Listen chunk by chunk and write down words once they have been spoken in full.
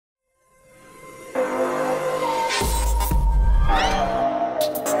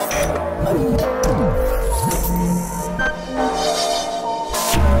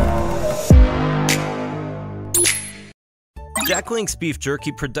FanTECHstic beef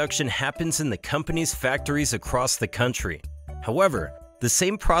jerky production happens in the company's factories across the country. However, the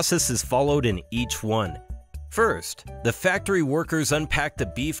same process is followed in each one. First, the factory workers unpack the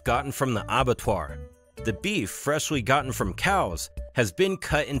beef gotten from the abattoir. The beef, freshly gotten from cows, has been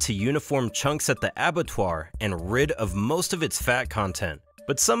cut into uniform chunks at the abattoir and rid of most of its fat content,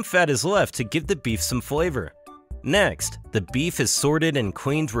 but some fat is left to give the beef some flavor. Next, the beef is sorted and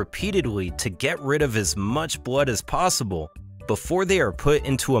cleaned repeatedly to get rid of as much blood as possible before they are put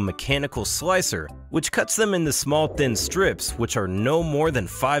into a mechanical slicer, which cuts them into small thin strips which are no more than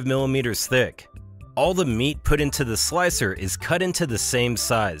 5 millimeters thick. All the meat put into the slicer is cut into the same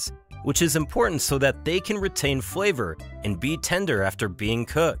size, which is important so that they can retain flavor and be tender after being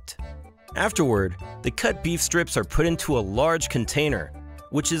cooked. Afterward, the cut beef strips are put into a large container,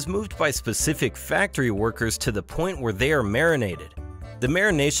 which is moved by specific factory workers to the point where they are marinated. The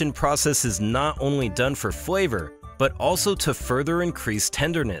marination process is not only done for flavor, but also to further increase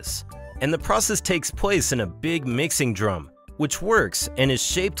tenderness. And the process takes place in a big mixing drum, which works and is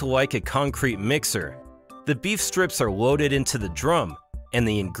shaped like a concrete mixer. The beef strips are loaded into the drum, and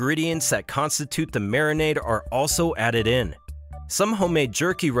the ingredients that constitute the marinade are also added in. Some homemade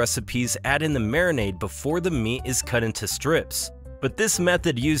jerky recipes add in the marinade before the meat is cut into strips. But this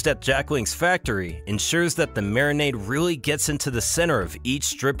method used at FanTECHstic's factory ensures that the marinade really gets into the center of each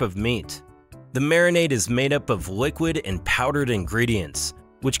strip of meat. The marinade is made up of liquid and powdered ingredients,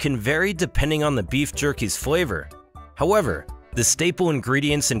 which can vary depending on the beef jerky's flavor. However, the staple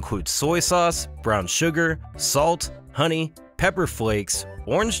ingredients include soy sauce, brown sugar, salt, honey, pepper flakes,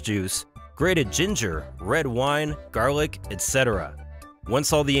 orange juice, grated ginger, red wine, garlic, etc.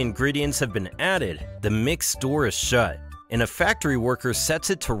 Once all the ingredients have been added, the mixed door is shut, and a factory worker sets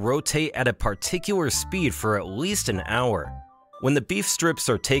it to rotate at a particular speed for at least an hour. When the beef strips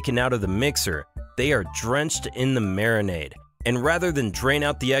are taken out of the mixer, they are drenched in the marinade, and rather than drain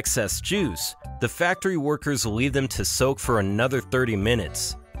out the excess juice, the factory workers leave them to soak for another 30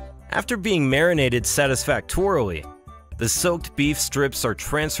 minutes. After being marinated satisfactorily, the soaked beef strips are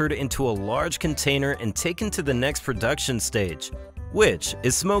transferred into a large container and taken to the next production stage, which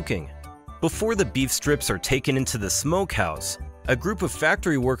is smoking. Before the beef strips are taken into the smokehouse, a group of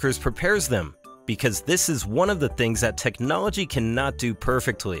factory workers prepares them, because this is one of the things that technology cannot do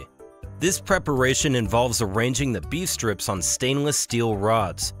perfectly. This preparation involves arranging the beef strips on stainless steel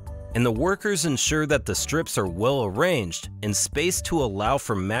rods, and the workers ensure that the strips are well arranged and spaced to allow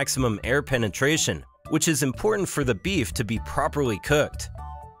for maximum air penetration, which is important for the beef to be properly cooked.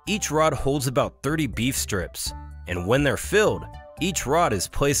 Each rod holds about 30 beef strips, and when they're filled, each rod is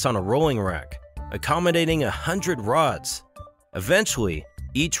placed on a rolling rack, accommodating 100 rods. Eventually,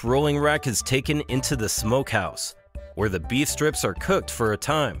 each rolling rack is taken into the smokehouse, where the beef strips are cooked for a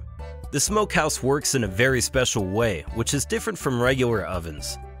time. The smokehouse works in a very special way, which is different from regular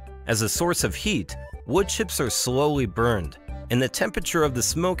ovens. As a source of heat, wood chips are slowly burned, and the temperature of the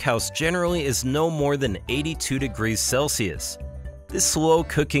smokehouse generally is no more than 82 degrees Celsius. This slow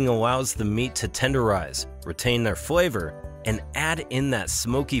cooking allows the meat to tenderize, retain their flavor, and add in that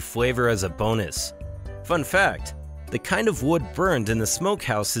smoky flavor as a bonus. Fun fact, the kind of wood burned in the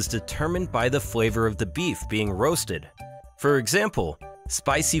smokehouse is determined by the flavor of the beef being roasted. For example,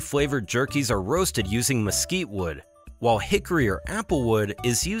 spicy flavored jerkies are roasted using mesquite wood, while hickory or apple wood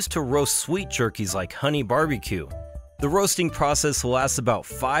is used to roast sweet jerkies like honey barbecue. The roasting process lasts about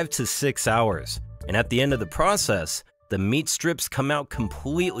 5 to 6 hours, and at the end of the process, the meat strips come out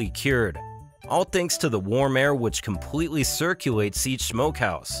completely cured, all thanks to the warm air which completely circulates each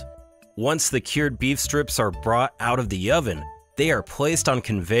smokehouse. Once the cured beef strips are brought out of the oven, they are placed on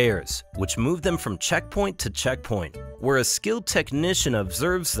conveyors, which move them from checkpoint to checkpoint, where a skilled technician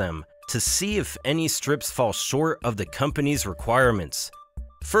observes them to see if any strips fall short of the company's requirements.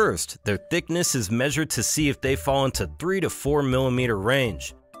 First, their thickness is measured to see if they fall into 3 to 4 millimeter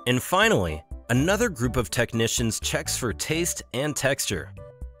range. And finally, another group of technicians checks for taste and texture.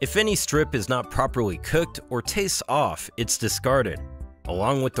 If any strip is not properly cooked or tastes off, it's discarded,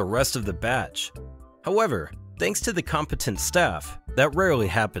 along with the rest of the batch. However, thanks to the competent staff, that rarely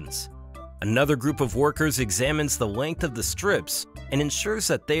happens. Another group of workers examines the length of the strips and ensures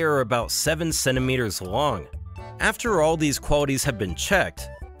that they are about 7 centimeters long. After all these qualities have been checked,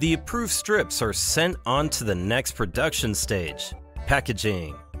 the approved strips are sent on to the next production stage,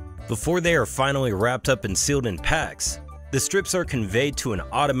 packaging. Before they are finally wrapped up and sealed in packs, the strips are conveyed to an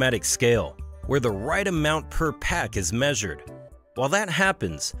automatic scale, where the right amount per pack is measured. While that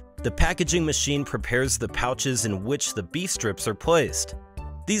happens, the packaging machine prepares the pouches in which the beef strips are placed.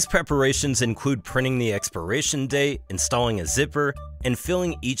 These preparations include printing the expiration date, installing a zipper, and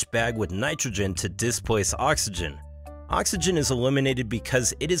filling each bag with nitrogen to displace oxygen. Oxygen is eliminated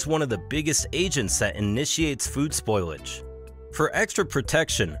because it is one of the biggest agents that initiates food spoilage. For extra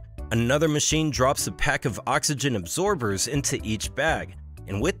protection, another machine drops a pack of oxygen absorbers into each bag,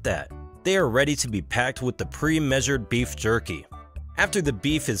 and with that, they are ready to be packed with the pre-measured beef jerky. After the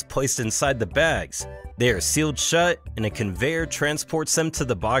beef is placed inside the bags, they are sealed shut and a conveyor transports them to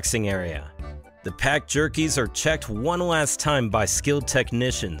the boxing area. The packed jerkies are checked one last time by skilled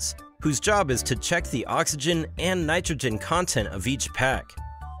technicians, whose job is to check the oxygen and nitrogen content of each pack.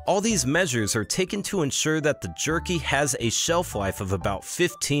 All these measures are taken to ensure that the jerky has a shelf life of about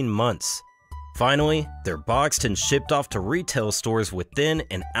 15 months. Finally, they're boxed and shipped off to retail stores within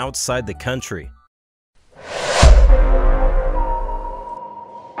and outside the country.